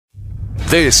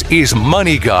This is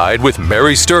Money Guide with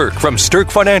Mary Stirk from Stirk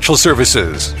Financial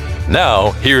Services.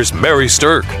 Now, here's Mary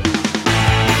Stirk.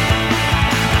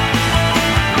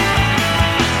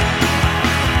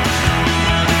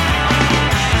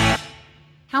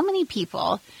 How many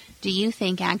people do you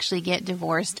think actually get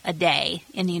divorced a day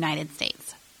in the United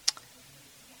States?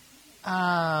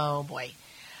 Oh, boy.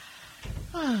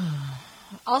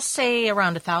 I'll say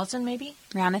around 1,000, maybe.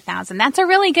 Around 1,000. That's a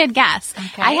really good guess.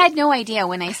 Okay. I had no idea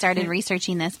when I started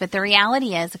researching this, but the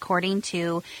reality is, according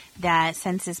to the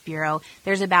Census Bureau,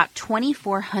 there's about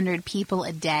 2,400 people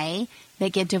a day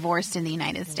that get divorced in the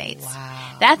United States.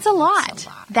 Wow. That's a lot.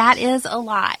 That is a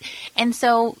lot. And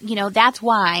so, that's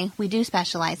why we do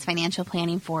specialize financial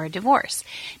planning for a divorce.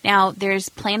 Now, there's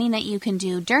planning that you can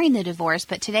do during the divorce,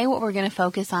 but today what we're going to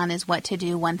focus on is what to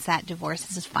do once that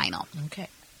divorce is final.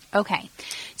 Okay.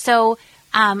 So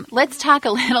let's talk a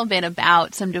little bit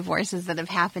about some divorces that have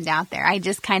happened out there. I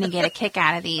just kind of get a kick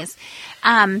out of these.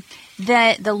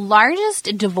 The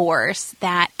largest divorce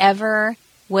that ever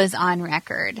was on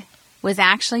record was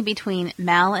actually between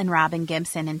Mel and Robin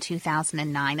Gibson in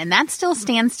 2009. And that still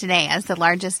stands today as the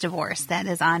largest divorce that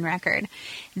is on record.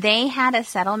 They had a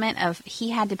settlement of,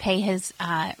 he had to pay his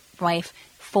wife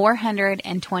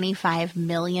 $425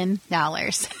 million.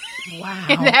 Wow.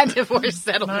 In that divorce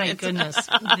settlement. My goodness.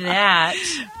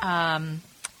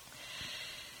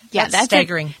 That's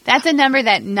staggering. That's a number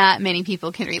that not many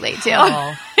people can relate to.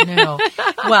 Oh, no.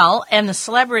 Well, and the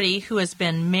celebrity who has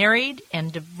been married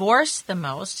and divorced the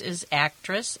most is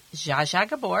actress Zsa Zsa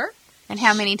Gabor. And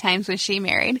how many times was she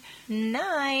married?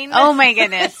 9. Oh, my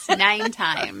goodness. 9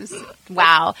 times.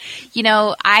 Wow.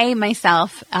 I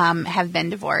myself have been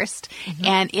divorced,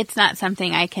 and it's not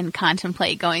something I can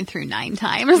contemplate going through 9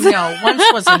 times. No, once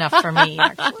was enough for me,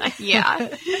 actually.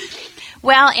 Yeah.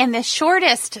 Well, and the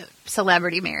shortest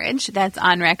celebrity marriage that's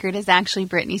on record is actually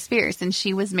Britney Spears, and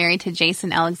she was married to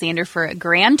Jason Alexander for a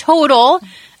grand total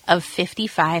of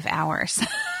 55 hours.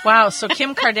 Wow, so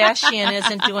Kim Kardashian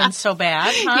isn't doing so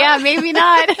bad, huh? Yeah, maybe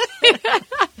not.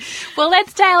 Well,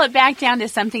 let's dial it back down to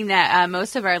something that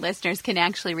most of our listeners can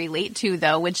actually relate to,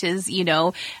 though, which is,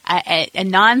 a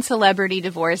non-celebrity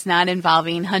divorce not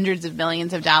involving hundreds of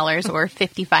millions of dollars or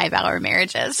 55-hour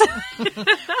marriages.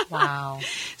 Wow.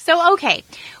 So, okay,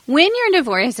 when your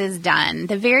divorce is done,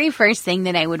 the very first thing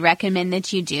that I would recommend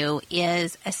that you do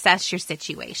is assess your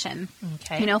situation.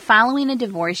 Okay. Following a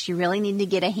divorce, you really need to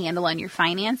get a handle on your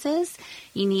finances.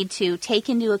 You need to take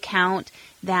into account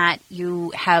that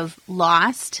you have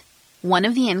lost one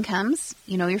of the incomes,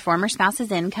 your former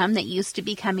spouse's income that used to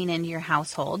be coming into your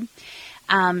household.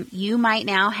 You might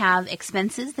now have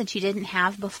expenses that you didn't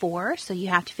have before, so you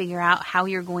have to figure out how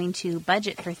you're going to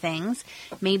budget for things.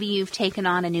 Maybe you've taken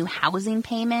on a new housing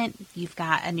payment, you've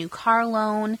got a new car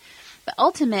loan, but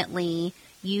ultimately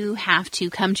you have to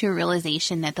come to a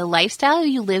realization that the lifestyle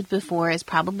you lived before is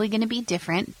probably going to be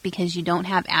different because you don't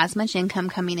have as much income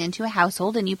coming into a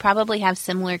household, and you probably have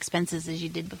similar expenses as you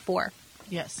did before.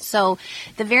 Yes. So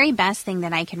the very best thing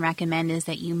that I can recommend is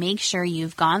that you make sure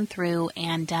you've gone through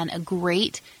and done a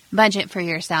great budget for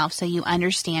yourself so you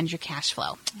understand your cash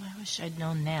flow. I wish I'd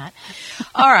known that.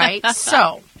 All right.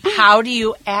 So how do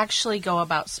you actually go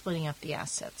about splitting up the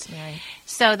assets, Mary?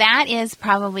 So that is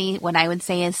probably what I would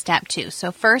say is step 2.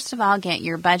 So first of all, get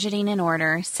your budgeting in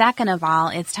order. Second of all,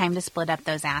 it's time to split up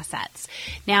those assets.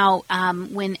 Now,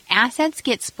 when assets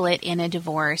get split in a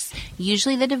divorce,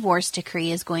 usually the divorce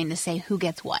decree is going to say who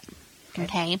gets what.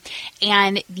 Okay.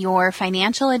 And your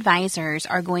financial advisors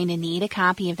are going to need a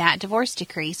copy of that divorce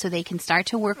decree so they can start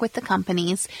to work with the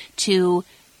companies to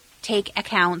take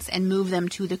accounts and move them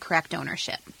to the correct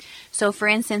ownership. So for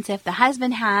instance, if the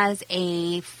husband has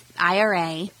a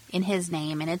IRA in his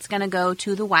name and it's going to go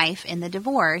to the wife in the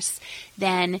divorce,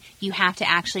 then you have to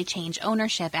actually change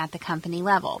ownership at the company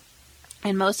level.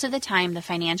 And most of the time, the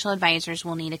financial advisors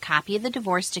will need a copy of the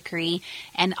divorce decree,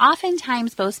 and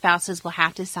oftentimes both spouses will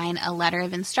have to sign a letter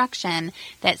of instruction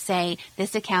that say,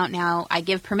 this account now, I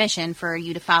give permission for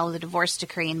you to follow the divorce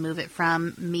decree and move it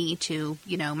from me to,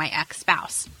 my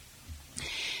ex-spouse.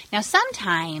 Now,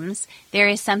 sometimes there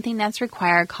is something that's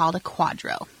required called a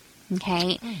quadro,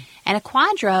 okay? And a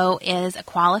quadro is a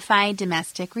qualified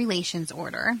domestic relations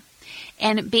order.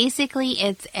 And basically,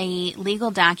 it's a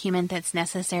legal document that's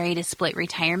necessary to split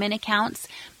retirement accounts,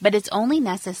 but it's only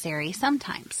necessary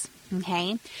sometimes,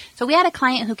 okay? So we had a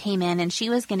client who came in, and she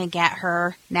was going to get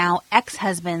her now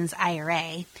ex-husband's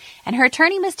IRA, and her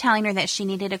attorney was telling her that she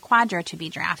needed a quadro to be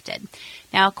drafted.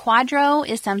 Now, a quadro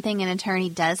is something an attorney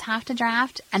does have to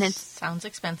draft, and it sounds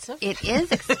expensive. It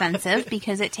is expensive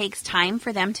because it takes time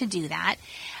for them to do that.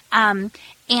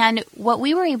 And what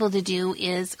we were able to do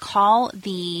is call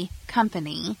the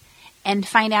company and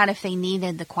find out if they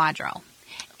needed the QDRO.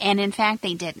 And in fact,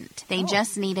 they didn't. They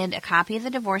just needed a copy of the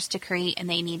divorce decree, and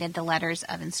they needed the letters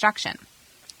of instruction.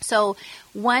 So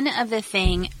one of the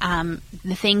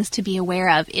things to be aware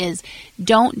of is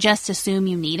don't just assume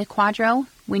you need a QDRO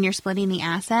when you're splitting the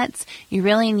assets. You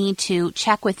really need to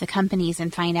check with the companies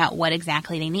and find out what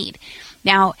exactly they need.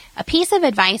 Now, a piece of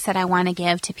advice that I want to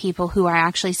give to people who are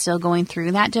actually still going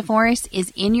through that divorce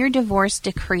is in your divorce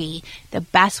decree, the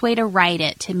best way to write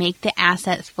it to make the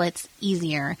asset splits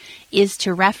easier is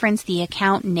to reference the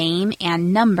account name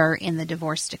and number in the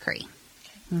divorce decree.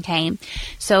 Okay,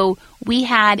 so we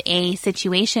had a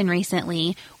situation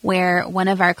recently where one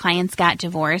of our clients got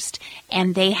divorced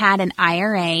and they had an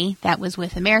IRA that was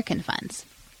with American Funds.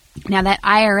 Now, that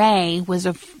IRA was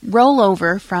a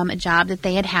rollover from a job that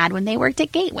they had had when they worked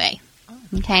at Gateway.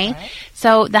 Okay, right.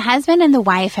 So the husband and the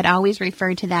wife had always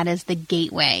referred to that as the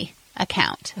Gateway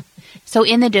account. So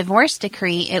in the divorce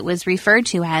decree, it was referred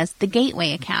to as the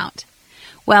Gateway account.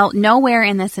 Well, nowhere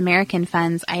in this American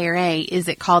Funds IRA is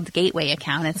it called the Gateway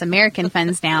account. It's American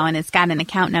Funds now, and it's got an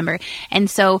account number. And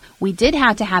so we did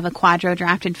have to have a QDRO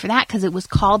drafted for that because it was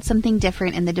called something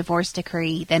different in the divorce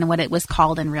decree than what it was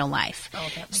called in real life.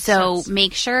 Oh, that makes so sense.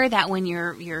 Make sure that when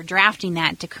you're drafting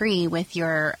that decree with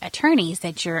your attorneys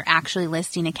that you're actually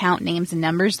listing account names and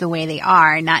numbers the way they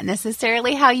are, not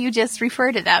necessarily how you just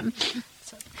refer to them.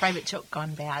 Private joke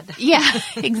gone bad. Yeah,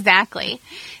 exactly.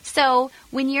 So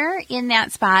when you're in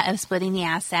that spot of splitting the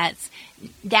assets,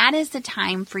 that is the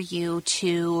time for you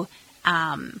to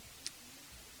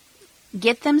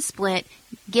get them split,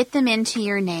 get them into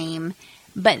your name,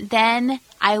 but then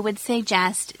I would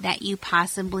suggest that you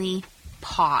possibly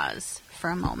pause for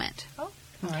a moment. Oh,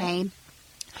 okay?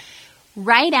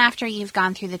 Right after you've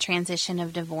gone through the transition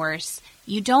of divorce,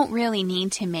 you don't really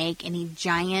need to make any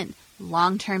giant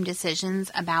long-term decisions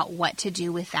about what to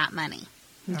do with that money.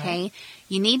 Okay? Right.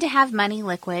 You need to have money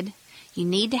liquid. You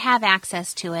need to have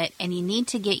access to it, and you need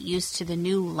to get used to the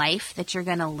new life that you're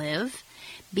going to live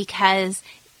because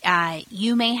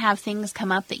you may have things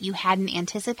come up that you hadn't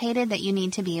anticipated that you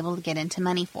need to be able to get into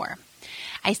money for.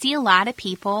 I see a lot of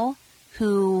people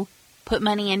who put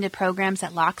money into programs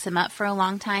that locks them up for a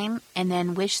long time and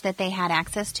then wish that they had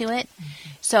access to it. Mm-hmm.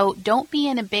 So don't be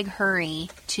in a big hurry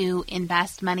to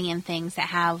invest money in things that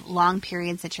have long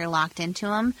periods that you're locked into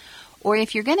them. Or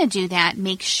if you're going to do that,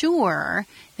 make sure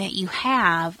that you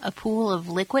have a pool of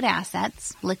liquid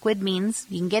assets. Liquid means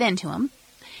you can get into them.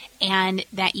 And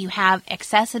that you have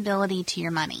accessibility to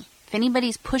your money. If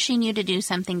anybody's pushing you to do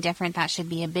something different, that should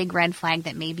be a big red flag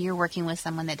that maybe you're working with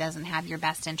someone that doesn't have your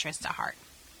best interest at heart.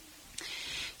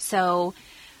 So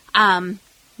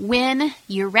when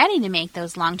you're ready to make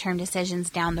those long-term decisions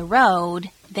down the road,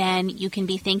 then you can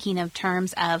be thinking of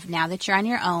terms of now that you're on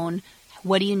your own,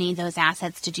 what do you need those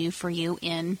assets to do for you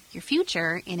in your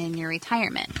future and in your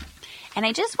retirement? And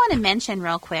I just want to mention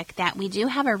real quick that we do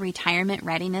have a retirement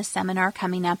readiness seminar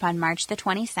coming up on March the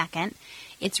 22nd.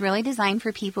 It's really designed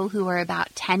for people who are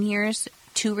about 10 years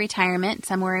to retirement,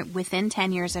 somewhere within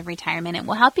 10 years of retirement. It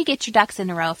will help you get your ducks in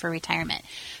a row for retirement.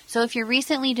 So if you're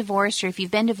recently divorced or if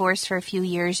you've been divorced for a few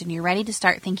years and you're ready to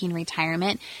start thinking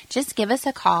retirement, just give us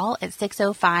a call at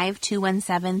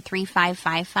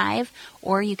 605-217-3555,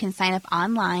 or you can sign up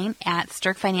online at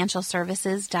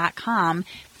StirkFinancialServices.com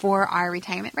for our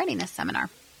retirement readiness seminar.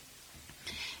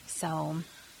 So,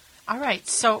 all right.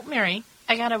 So, Mary,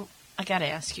 I gotta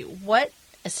ask you, what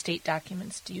estate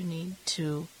documents do you need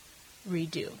to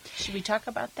redo? Should we talk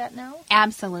about that now?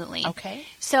 Absolutely. Okay.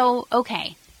 So,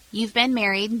 you've been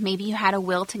married. Maybe you had a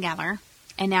will together,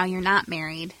 and now you're not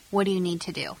married. What do you need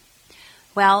to do?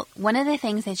 Well, one of the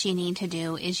things that you need to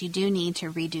do is you do need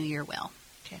to redo your will.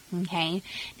 Okay.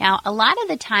 Now, a lot of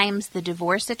the times the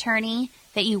divorce attorney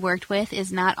that you worked with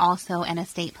is not also an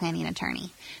estate planning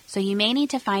attorney. So you may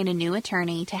need to find a new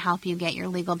attorney to help you get your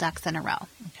legal ducks in a row.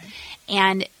 Okay.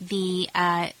 And the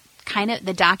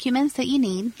the documents that you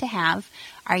need to have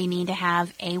are you need to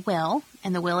have a will,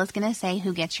 and the will is going to say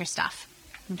who gets your stuff.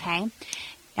 Okay.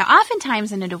 Now,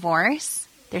 oftentimes in a divorce,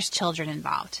 there's children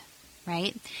involved,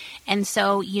 right? And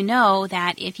so you know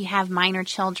that if you have minor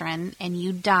children and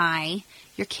you die,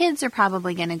 your kids are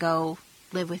probably going to go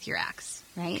live with your ex,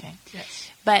 right? Okay.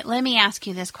 Yes. But let me ask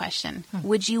you this question.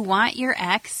 Would you want your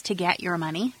ex to get your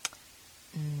money?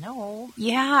 No.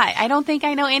 Yeah, I don't think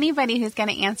I know anybody who's going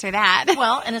to answer that.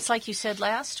 Well, and it's like you said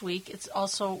last week, it's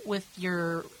also with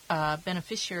your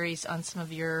beneficiaries on some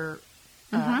of your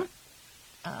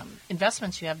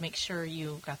investments you have, make sure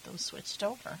you got those switched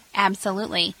over.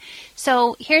 Absolutely.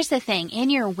 So here's the thing. In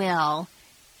your will,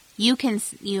 you can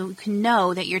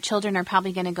know that your children are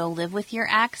probably going to go live with your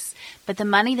ex, but the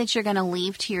money that you're going to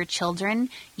leave to your children,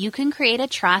 you can create a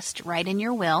trust right in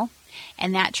your will,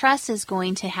 and that trust is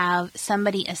going to have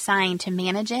somebody assigned to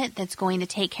manage it that's going to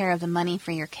take care of the money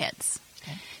for your kids.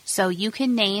 Okay. So you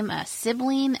can name a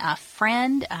sibling, a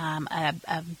friend,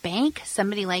 a bank,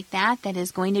 somebody like that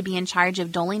is going to be in charge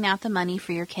of doling out the money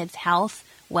for your kids' health,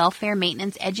 welfare,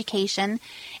 maintenance, education,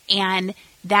 and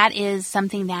that is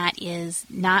something that is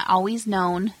not always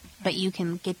known, but you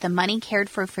can get the money cared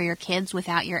for your kids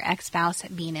without your ex-spouse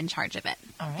being in charge of it.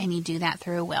 All right. And you do that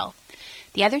through a will.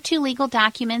 The other two legal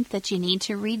documents that you need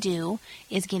to redo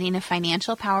is getting a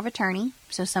financial power of attorney,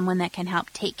 so someone that can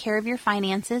help take care of your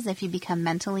finances if you become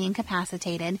mentally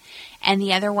incapacitated. And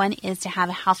the other one is to have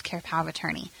a healthcare power of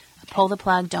attorney. A pull the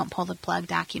plug, don't pull the plug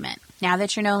document. Now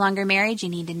that you're no longer married, you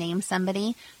need to name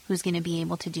somebody who's going to be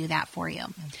able to do that for you.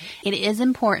 Okay. It is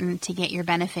important to get your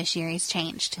beneficiaries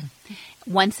changed.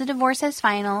 Mm-hmm. Once the divorce is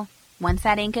final, once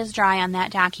that ink is dry on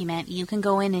that document, you can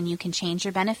go in and you can change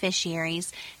your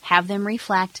beneficiaries, have them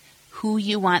reflect who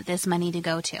you want this money to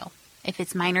go to. If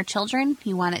it's minor children,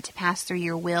 you want it to pass through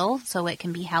your will so it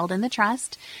can be held in the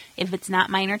trust. If it's not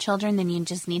minor children, then you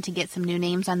just need to get some new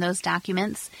names on those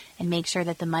documents and make sure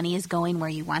that the money is going where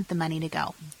you want the money to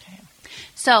go. Okay.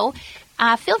 So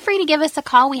feel free to give us a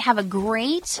call. We have a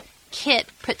great kit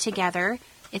put together.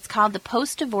 It's called the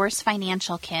Post-Divorce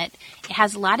Financial Kit. It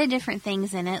has a lot of different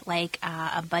things in it, like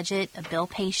a budget, a bill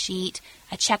pay sheet,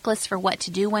 a checklist for what to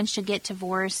do once you get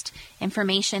divorced,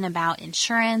 information about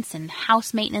insurance and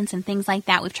house maintenance and things like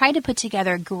that. We've tried to put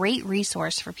together a great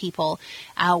resource for people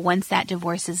once that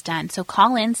divorce is done. So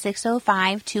call in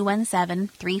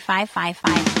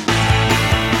 605-217-3555.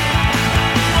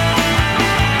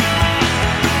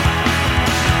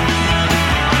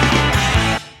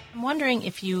 I'm wondering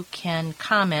if you can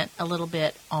comment a little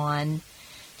bit on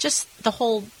just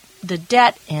the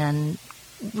debt and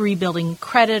rebuilding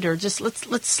credit, or just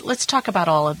let's talk about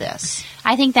all of this.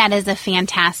 I think that is a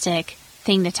fantastic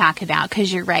thing to talk about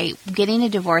because you're right. Getting a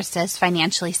divorce does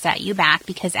financially set you back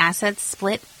because assets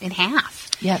split in half.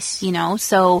 Yes.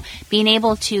 So being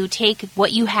able to take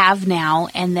what you have now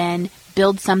and then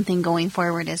build something going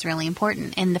forward is really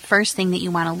important. And the first thing that you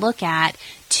want to look at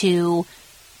to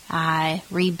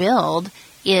rebuild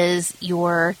is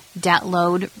your debt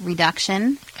load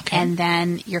reduction, okay, and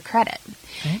then your credit.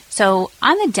 Okay. So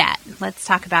on the debt, let's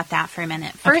talk about that for a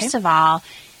minute. First of all,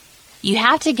 you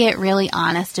have to get really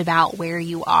honest about where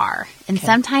you are. And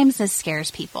sometimes this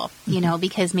scares people,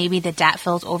 because maybe the debt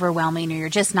feels overwhelming or you're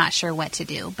just not sure what to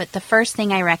do. But the first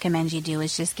thing I recommend you do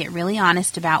is just get really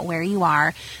honest about where you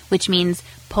are, which means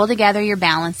pull together your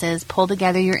balances, pull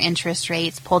together your interest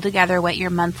rates, pull together what your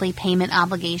monthly payment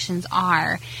obligations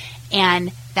are.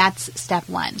 And that's step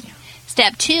one. Yeah.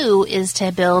 Step two is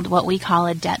to build what we call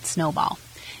a debt snowball.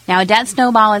 Now, a debt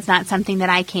snowball is not something that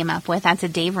I came up with. That's a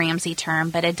Dave Ramsey term.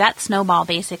 But a debt snowball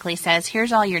basically says,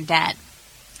 here's all your debt.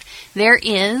 There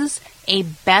is a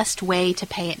best way to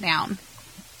pay it down.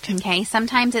 Okay?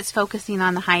 Sometimes it's focusing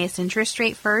on the highest interest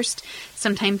rate first.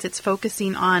 Sometimes it's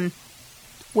focusing on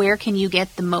where can you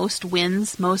get the most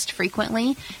wins most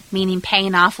frequently, meaning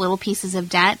paying off little pieces of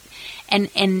debt.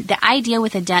 And the idea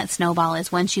with a debt snowball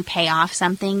is once you pay off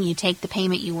something, you take the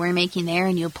payment you were making there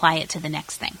and you apply it to the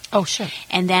next thing. Oh, sure.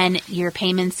 And then your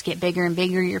payments get bigger and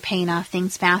bigger. You're paying off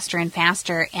things faster and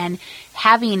faster. And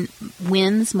having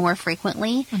wins more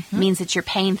frequently means that you're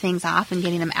paying things off and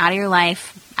getting them out of your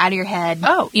life, out of your head.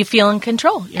 Oh, you feel in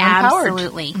control. You're empowered.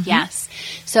 Absolutely, yes.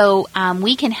 So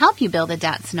we can help you build a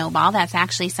debt snowball. That's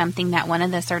actually something that one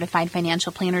of the certified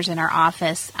financial planners in our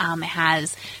office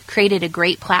has created a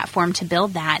great platform to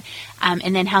build that,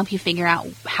 and then help you figure out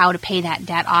how to pay that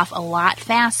debt off a lot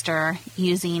faster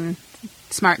using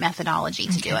smart methodology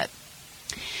to do it.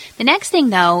 The next thing,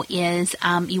 though, is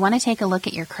you want to take a look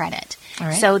at your credit. All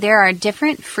right. So there are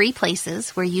different free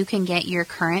places where you can get your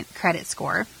current credit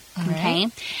score. Okay.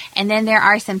 Right. And then there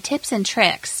are some tips and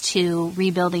tricks to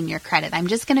rebuilding your credit. I'm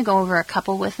just going to go over a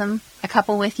couple with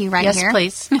you right here.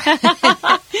 Yes,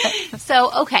 please.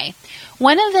 So, okay.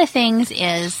 One of the things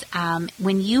is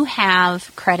when you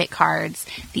have credit cards,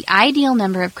 the ideal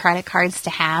number of credit cards to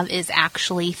have is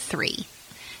actually 3.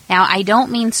 Now, I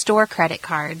don't mean store credit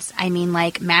cards. I mean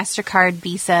like MasterCard,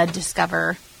 Visa,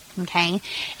 Discover. Okay.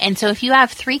 And so if you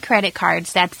have 3 credit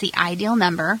cards, that's the ideal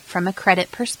number from a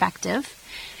credit perspective.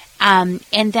 And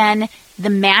then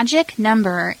the magic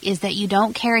number is that you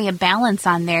don't carry a balance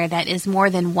on there that is more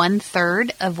than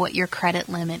 1/3 of what your credit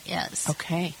limit is.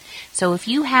 Okay. So if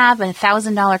you have a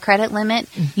 $1,000 credit limit,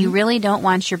 you really don't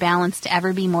want your balance to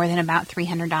ever be more than about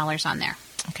 $300 on there.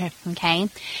 Okay.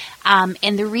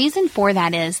 And the reason for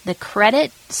that is the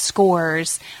credit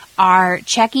scores are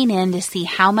checking in to see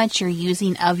how much you're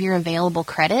using of your available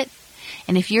credit.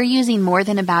 And if you're using more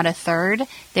than about a third,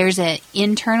 there's an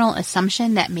internal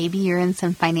assumption that maybe you're in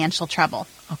some financial trouble.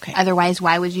 Okay. Otherwise,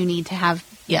 why would you need to have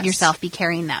yourself be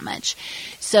carrying that much?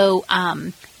 So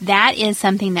that is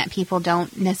something that people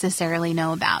don't necessarily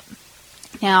know about.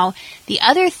 Now, the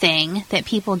other thing that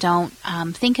people don't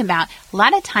think about, a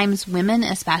lot of times women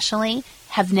especially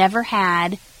have never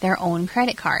had their own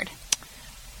credit card.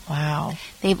 Wow.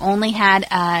 They've only had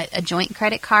a joint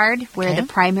credit card where the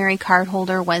primary card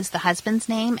holder was the husband's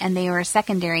name and they were a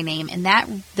secondary name. And that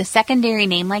the secondary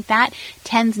name like that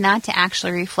tends not to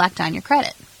actually reflect on your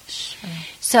credit. Sure.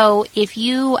 So if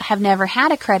you have never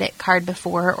had a credit card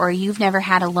before or you've never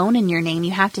had a loan in your name,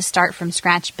 you have to start from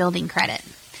scratch building credit.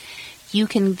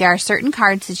 There are certain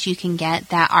cards that you can get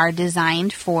that are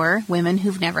designed for women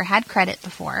who've never had credit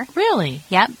before. Really?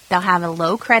 Yep. They'll have a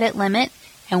low credit limit.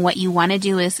 And what you want to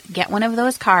do is get one of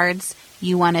those cards.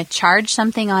 You want to charge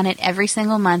something on it every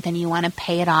single month and you want to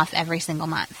pay it off every single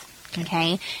month.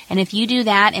 Okay. And if you do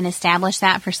that and establish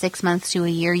that for 6 months to a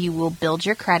year, you will build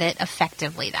your credit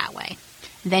effectively that way.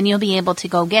 Then you'll be able to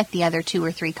go get the other 2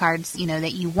 or 3 cards,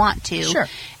 that you want to. Sure.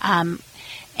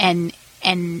 And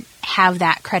have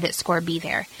that credit score be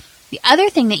there. The other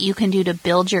thing that you can do to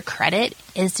build your credit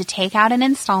is to take out an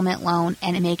installment loan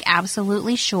and make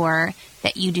absolutely sure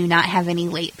that you do not have any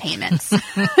late payments,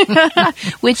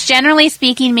 which generally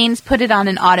speaking means put it on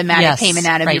an automatic payment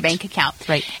out of your bank account.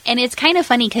 Right. And it's kind of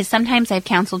funny because sometimes I've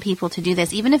counseled people to do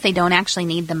this, even if they don't actually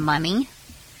need the money,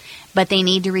 but they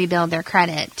need to rebuild their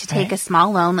credit, to take a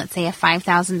small loan, let's say a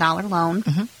 $5,000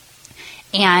 loan,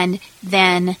 and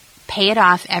then pay it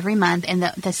off every month. And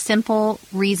the simple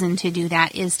reason to do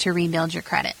that is to rebuild your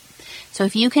credit. So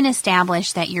if you can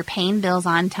establish that you're paying bills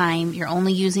on time, you're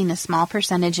only using a small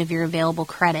percentage of your available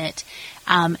credit,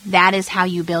 that is how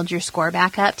you build your score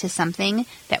back up to something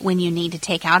that when you need to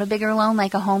take out a bigger loan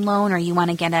like a home loan or you want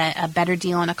to get a better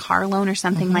deal on a car loan or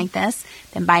something like this,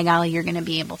 then by golly, you're going to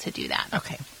be able to do that.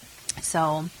 Okay.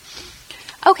 So,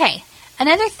 okay.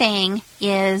 Another thing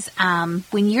is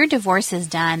when your divorce is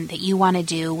done that you want to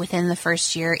do within the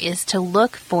first year is to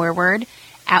look forward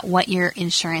at what your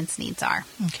insurance needs are.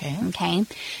 Okay.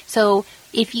 So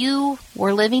if you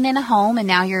were living in a home and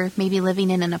now you're maybe living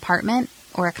in an apartment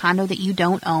or a condo that you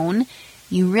don't own,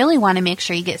 you really want to make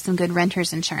sure you get some good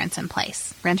renter's insurance in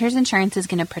place. Renter's insurance is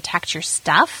going to protect your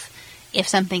stuff if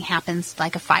something happens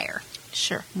like a fire.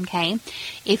 Sure. Okay.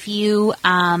 If you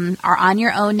are on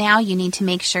your own now, you need to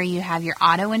make sure you have your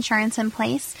auto insurance in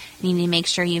place. You need to make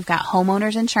sure you've got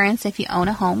homeowner's insurance if you own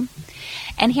a home.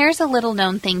 And here's a little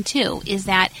known thing too, is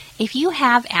that if you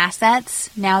have assets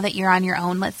now that you're on your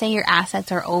own, let's say your assets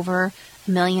are over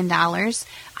 $1 million,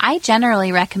 I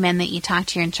generally recommend that you talk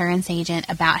to your insurance agent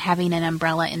about having an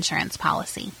umbrella insurance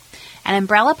policy. An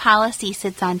umbrella policy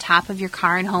sits on top of your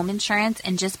car and home insurance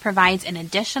and just provides an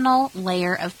additional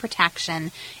layer of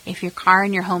protection if your car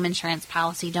and your home insurance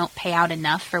policy don't pay out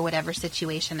enough for whatever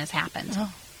situation has happened.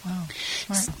 Oh, wow.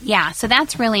 Smart. Yeah, so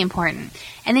that's really important.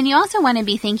 And then you also want to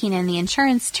be thinking in the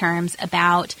insurance terms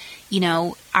about,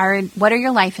 what are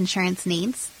your life insurance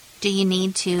needs? Do you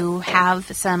need to have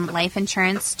some life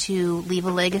insurance to leave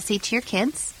a legacy to your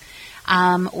kids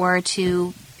or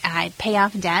to pay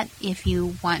off debt if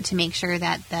you want to make sure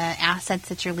that the assets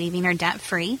that you're leaving are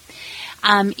debt-free.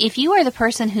 If you are the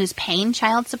person who's paying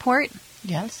child support,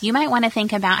 yes, you might want to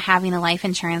think about having a life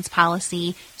insurance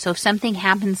policy so if something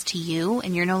happens to you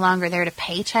and you're no longer there to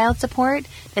pay child support,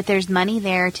 that there's money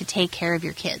there to take care of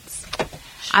your kids. Sure.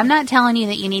 I'm not telling you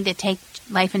that you need to take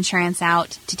life insurance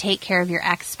out to take care of your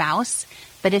ex-spouse,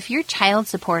 but if your child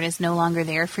support is no longer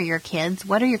there for your kids,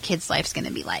 what are your kids' lives going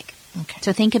to be like? Okay.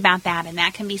 So think about that, and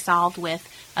that can be solved with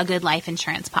a good life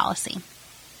insurance policy.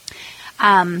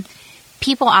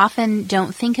 People often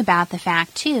don't think about the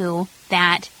fact, too,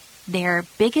 that their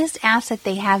biggest asset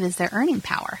they have is their earning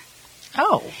power.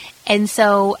 Oh. And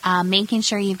so making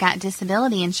sure you've got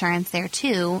disability insurance there,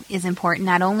 too, is important,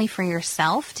 not only for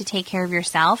yourself, to take care of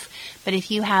yourself, but if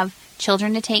you have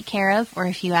children to take care of, or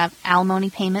if you have alimony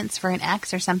payments for an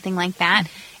ex or something like that,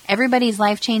 everybody's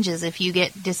life changes if you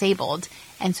get disabled.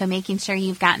 And so making sure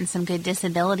you've gotten some good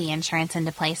disability insurance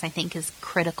into place, I think, is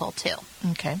critical, too.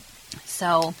 Okay.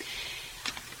 So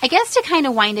I guess to kind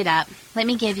of wind it up, let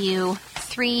me give you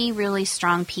 3 really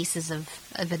strong pieces of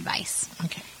advice.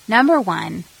 Okay. Number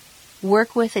 1,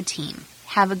 work with a team.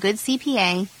 Have a good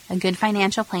CPA, a good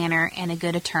financial planner, and a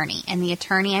good attorney. And the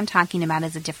attorney I'm talking about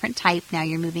is a different type. Now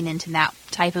you're moving into that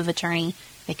type of attorney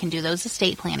that can do those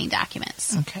estate planning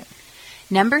documents. Okay.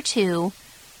 Number 2,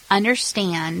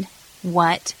 understand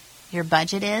what your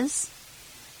budget is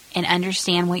and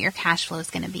understand what your cash flow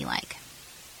is going to be like.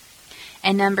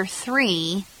 And number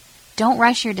 3, don't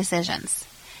rush your decisions.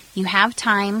 You have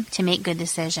time to make good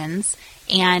decisions,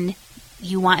 and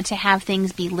you want to have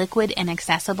things be liquid and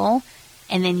accessible,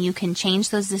 and then you can change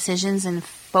those decisions and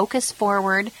focus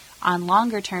forward on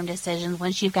longer term decisions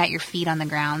once you've got your feet on the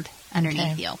ground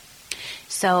underneath you.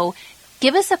 So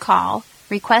give us a call.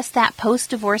 Request that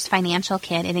post-divorce financial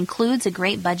kit. It includes a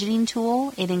great budgeting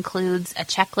tool. It includes a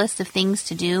checklist of things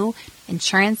to do,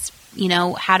 insurance,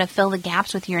 how to fill the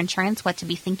gaps with your insurance, what to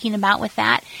be thinking about with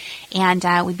that. And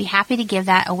we'd be happy to give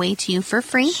that away to you for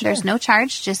free. Sure. There's no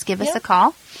charge. Just give us a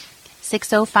call.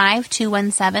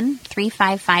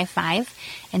 605-217-3555.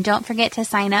 And don't forget to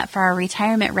sign up for our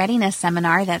retirement readiness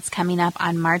seminar that's coming up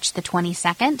on March the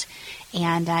 22nd.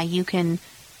 And you can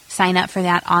sign up for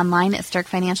that online at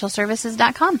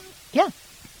StirkFinancialServices.com. Yeah,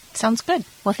 sounds good.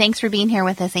 Well, thanks for being here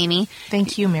with us, Amy.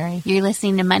 Thank you, Mary. You're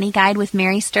listening to Money Guide with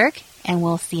Mary Stirk, and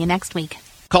we'll see you next week.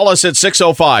 Call us at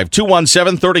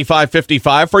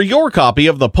 605-217-3555 for your copy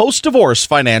of the Post-Divorce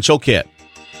Financial Kit.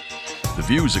 The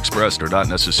views expressed are not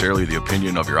necessarily the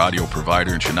opinion of your audio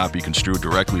provider and should not be construed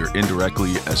directly or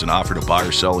indirectly as an offer to buy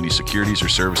or sell any securities or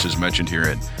services mentioned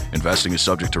herein. Investing is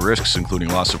subject to risks, including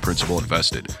loss of principal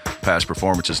invested. Past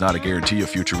performance is not a guarantee of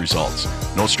future results.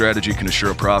 No strategy can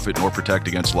assure a profit nor protect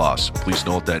against loss. Please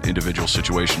note that individual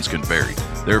situations can vary.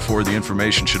 Therefore, the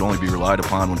information should only be relied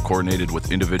upon when coordinated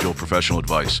with individual professional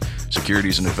advice.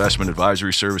 Securities and investment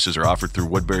advisory services are offered through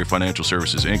Woodbury Financial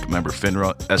Services, Inc., member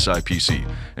FINRA, SIPC.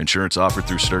 Insurance offered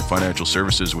through Stirk Financial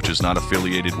Services, which is not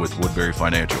affiliated with Woodbury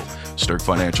Financial. Stirk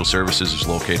Financial Services is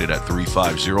located at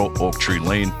 350 Oak Tree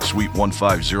Lane, Suite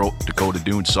 150, Dakota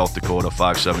Dunes, South Dakota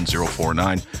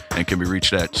 57049, and can be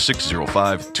reached at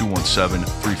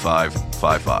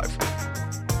 605-217-3555.